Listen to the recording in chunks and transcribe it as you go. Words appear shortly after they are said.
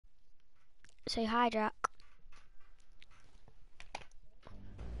Say hi, Jack.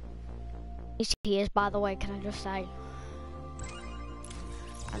 He's tears, by the way, can I just say?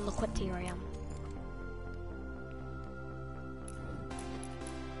 And look what tier I am.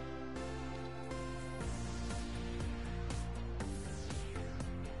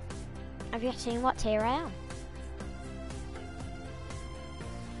 Have you seen what tier I am?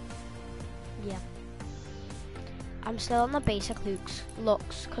 Yeah. I'm still on the basic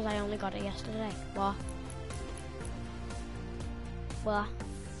looks, because I only got it yesterday. What? What?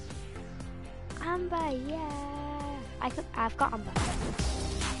 Amber, yeah. I've got Amber. I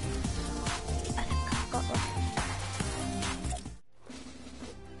think I've got one.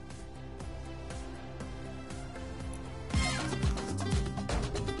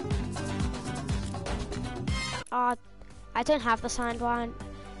 Oh, I don't have the sidewinder.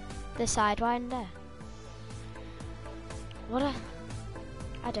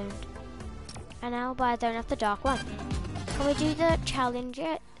 I don't. I know, but I don't have the dark one. Can we do the challenge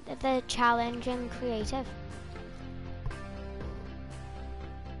and creative?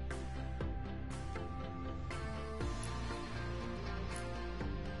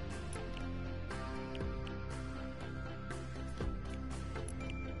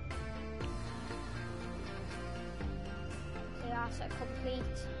 They are to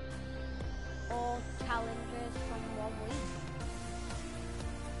complete all challenges from 1 week.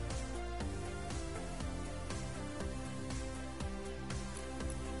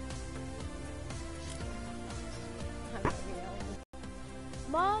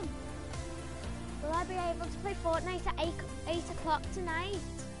 Mom, will I be able to play Fortnite at 8 o'clock tonight?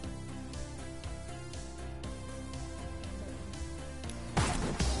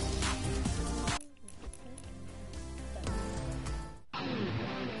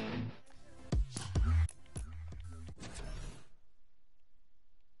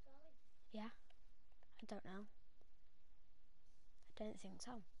 Yeah, I don't know. I don't think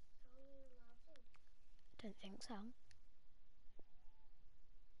so. I don't think so.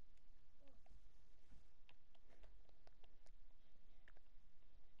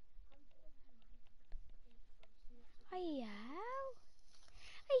 Hiya.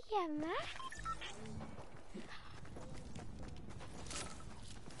 Hiya, ma.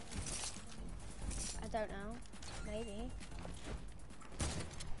 I don't know. Maybe.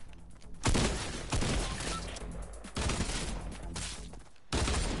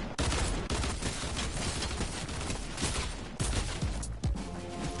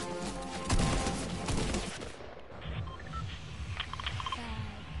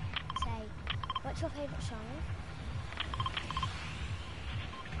 Say, what's your favourite song?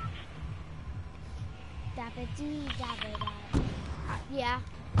 Dabba dee dabba da. Yeah.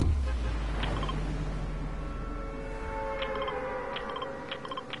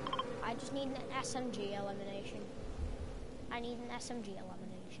 I just need an SMG elimination. I need an SMG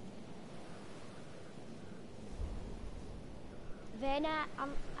elimination. Verna,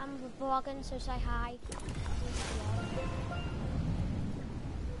 I'm vlogging, so say hi.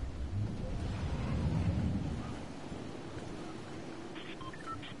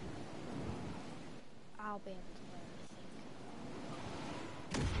 I'll be able to play, I think.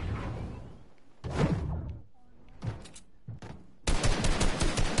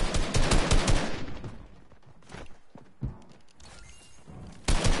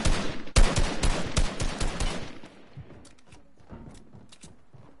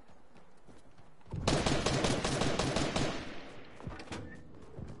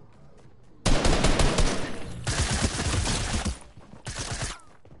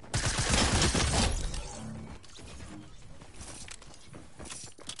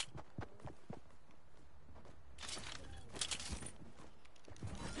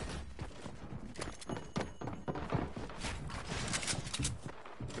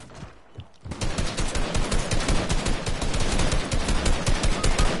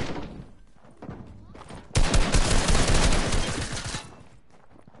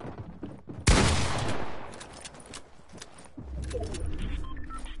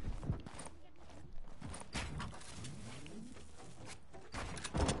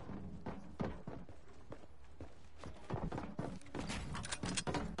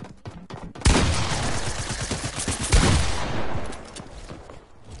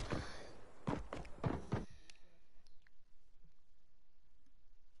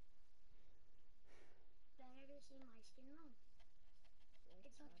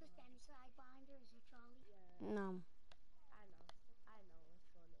 No.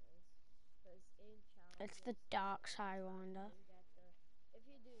 It's the dark Sidewinder.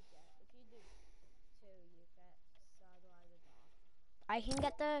 I can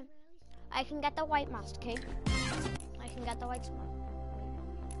get the I can get the white master key. I can get the white master.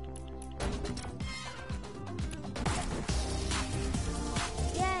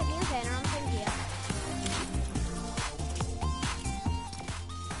 Yeah, me and Finn are on the same gear.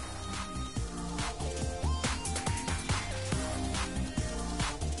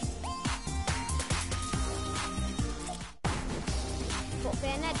 But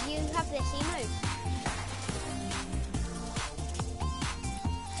Finn, do you have this emote?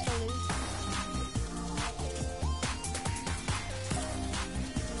 Salute.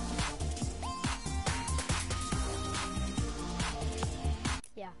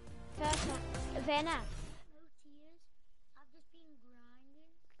 Yeah. First one, Vanna. No tears. I've just been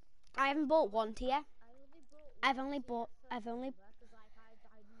grinding. I haven't bought one tier. I only bought. I've only. Because like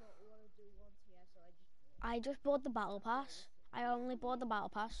I not want to do one tier, so I just bought the battle pass. I only bought the battle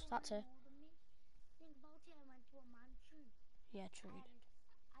pass. That's it. more than me. Think about it. I went to a mansion Yeah, true. and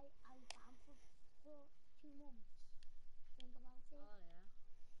I farmed for 2 months. Think about it. Oh yeah.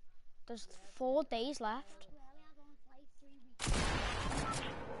 There's 4 days left. Really, I've only played 3 weeks.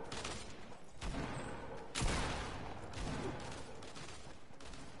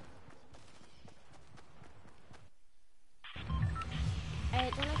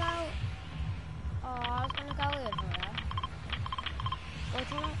 Do you wanna go? Oh, I was gonna go over there. Or do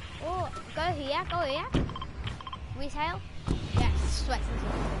you wanna? Oh, go here. Go here. Retail. Yes, sweating.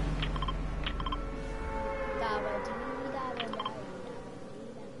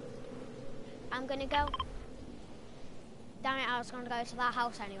 I'm gonna go. Damn it! I was gonna go to that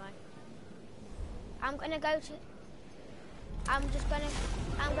house anyway. I'm gonna go to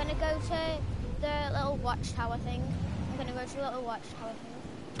the little watchtower thing. I'm gonna go to the little watchtower thing.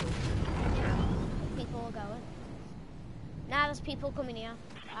 People are going. Now there's people coming here.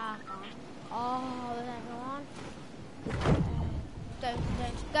 Ah, oh, there's everyone.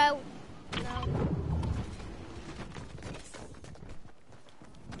 Don't go. No.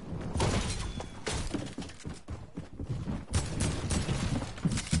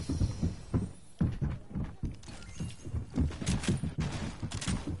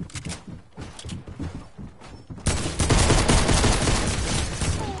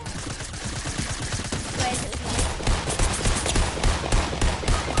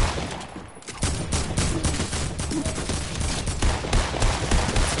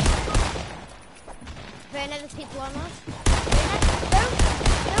 There's people on us.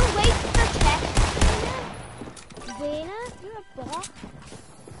 Don't wait for the chest. Vena, you're a bot.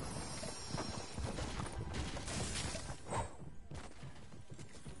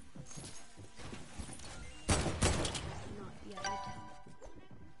 Not yet.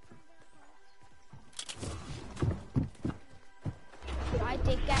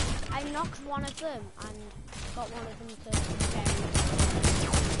 I knocked one of them and got one of them to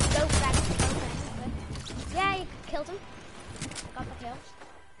go back. Yeah, you killed him. Got the kills.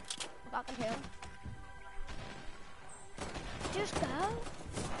 Got the kill. Just go.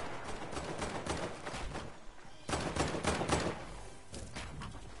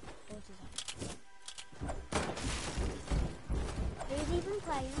 Who's even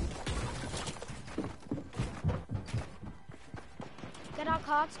playing? Get our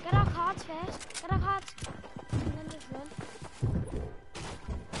cards. Get our cards first. Get our cards. And then just run.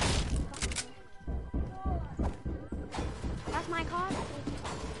 That's my card.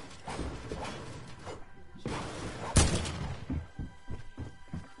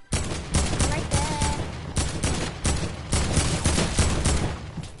 Right there.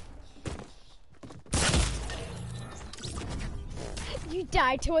 You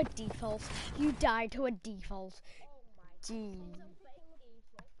died to a default. You died to a default. Gee.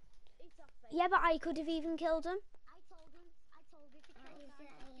 Yeah, but I could have even killed him. I told him to kill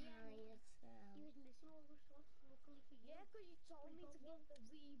that. He was missing all the shots, luckily for you. Yeah, because you told me to get the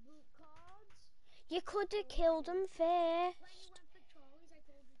reboot cards. You could have killed him first. When you went for Charlie's, I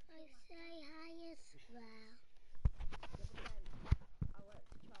told you to kill that. Say hi as well.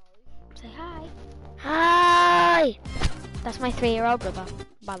 Say hi. Hi! That's my 3-year-old brother,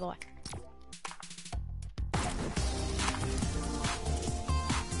 by the way.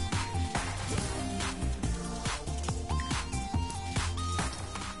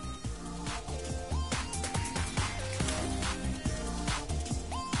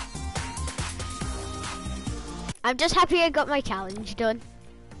 I'm just happy I got my challenge done.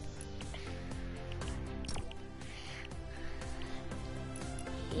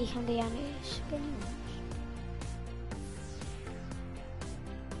 You can be on your screen.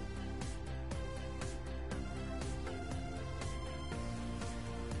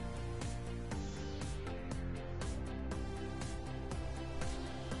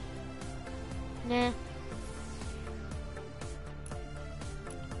 Nah.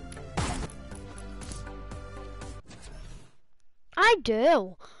 I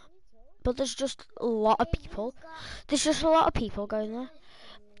do. But there's just a lot of people. There's just a lot of people going there.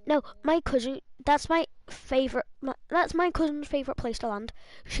 No, my cousin, that's my favourite, that's my cousin's favourite place to land.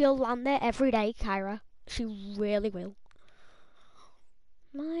 She'll land there every day, Kyra. She really will.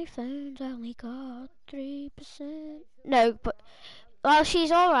 My phone's only got 3%. No, but, well,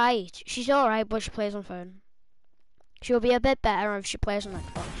 she's alright. She's alright, but she plays on phone. She'll be a bit better if she plays on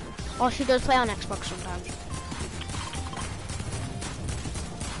Xbox. Or she does play on Xbox sometimes.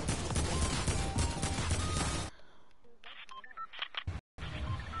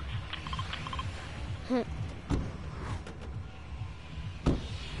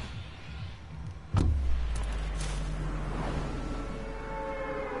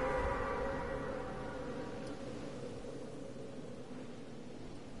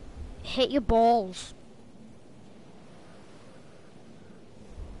 Hit your balls.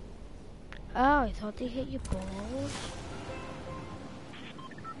 Oh, I thought they hit your balls.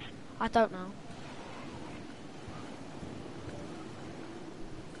 I don't know.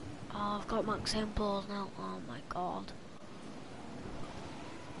 Oh, I've got max balls now. Oh my god.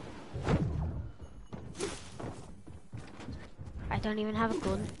 I don't even have a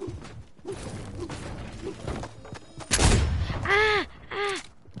gun. Ah! Ah!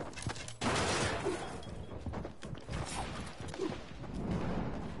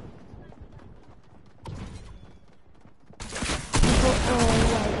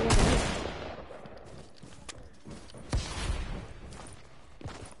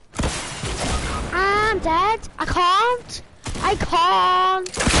 I'm dead. I can't. I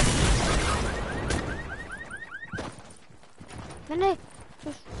can't.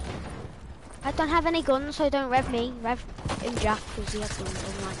 I don't have any guns, so don't rev me. Rev in Jack because he has guns,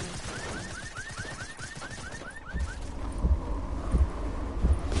 unlike me.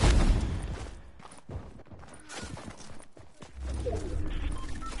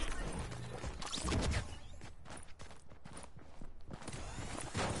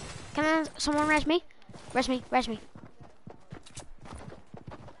 Can someone res me? Res me, res me.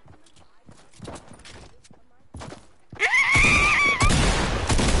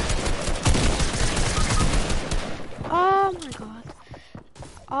 Oh my god.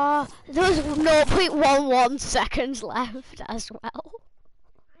 Oh, there's 0.11 seconds left as well.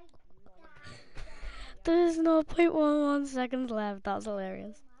 There's 0.11 seconds left, that's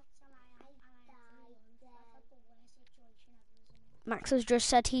hilarious. Max has just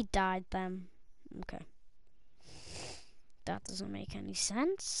said he died then. Okay. That doesn't make any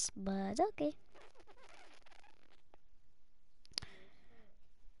sense, but okay.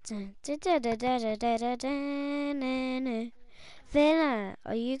 Villa,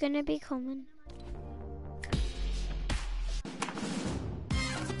 are you gonna be coming?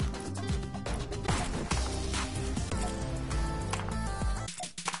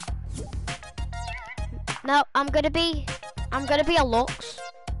 No, I'm gonna be a Lux.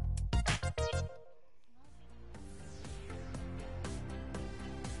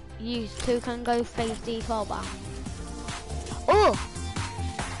 You two can go face default back. Oh!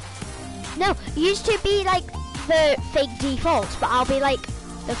 No, used to be like the fake defaults, but I'll be like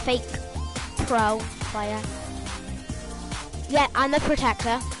the fake pro player. Yeah, I'm the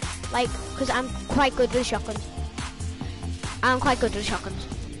protector. Like, because I'm quite good with shotguns. I'm quite good with shotguns.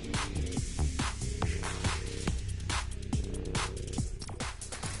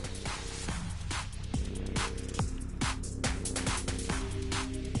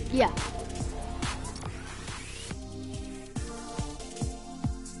 Yeah.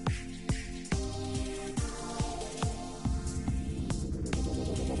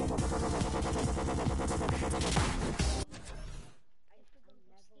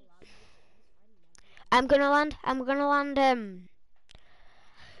 I'm gonna land, do you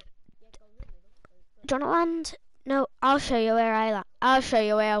wanna land? No, I'll show you where I land. I'll show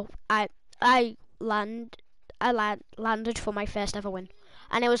you where I landed for my first ever win.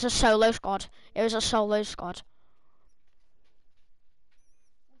 And it was a solo squad. It was a solo squad.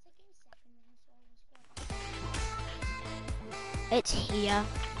 It's here.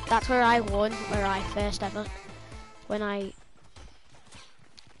 That's where I won, where I first ever,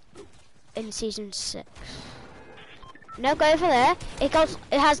 in season 6. No, go over there. It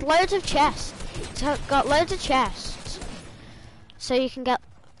has loads of chests. It's got loads of chests. So you can get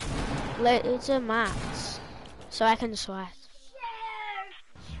loads of mats. So I can sweat.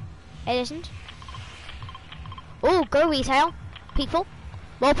 It isn't. Oh, go retail, people.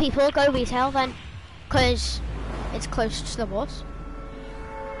 More people go retail then, because it's close to the boss.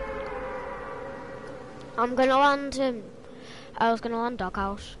 I'm gonna land I was gonna land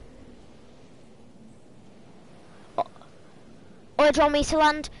doghouse. Or do you want me to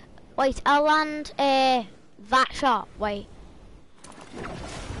land? Wait, I'll land that shop. Wait.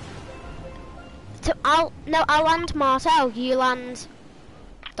 I'll land Martel. You land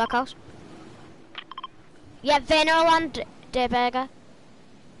doghouse. Yeah, Vayner will land Burger.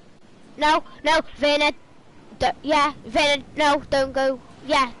 No, Vayner. Yeah, Vayner. No, don't go.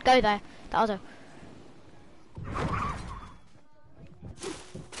 Yeah, go there. That'll do.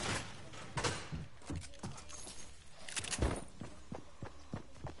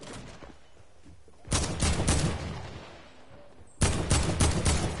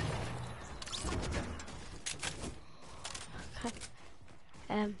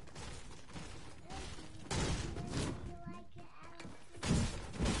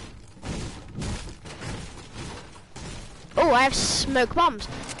 Oh, I have smoke bombs.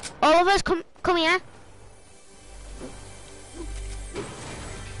 All of us, come here.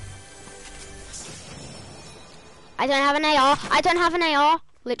 I don't have an AR. I don't have an AR.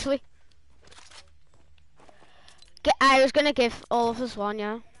 Literally. I was gonna give all of us one,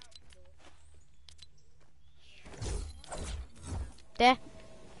 yeah. There.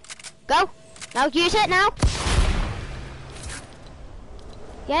 Go. Now use it now.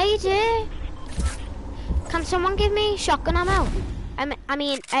 Yeah, you do. Can someone give me shotgun ammo? I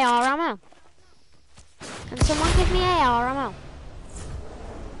mean AR ammo. Can someone give me AR ammo?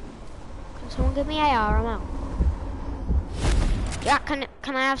 Can someone give me AR ammo? Yeah, can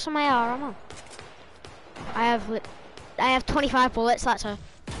I have some AR ammo? I have 25 bullets, that's a.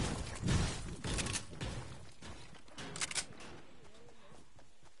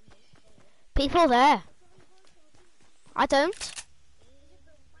 People there. I don't.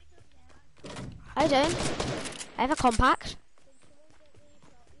 I have a compact.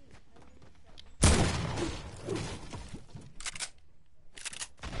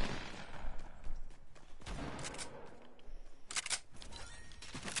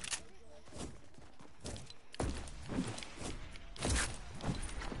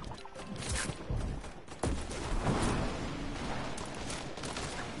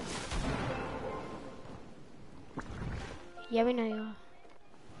 Yeah, we know you are.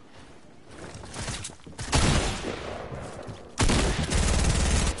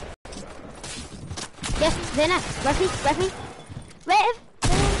 Yes, Vayner, ref me.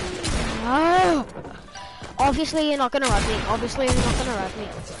 Oh. Obviously you're not gonna rev me.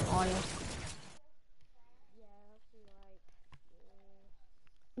 Oh, yeah.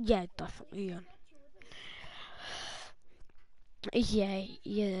 Yeah, definitely.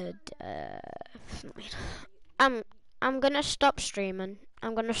 Yeah, definitely. I'm gonna stop streaming.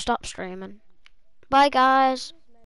 Bye, guys.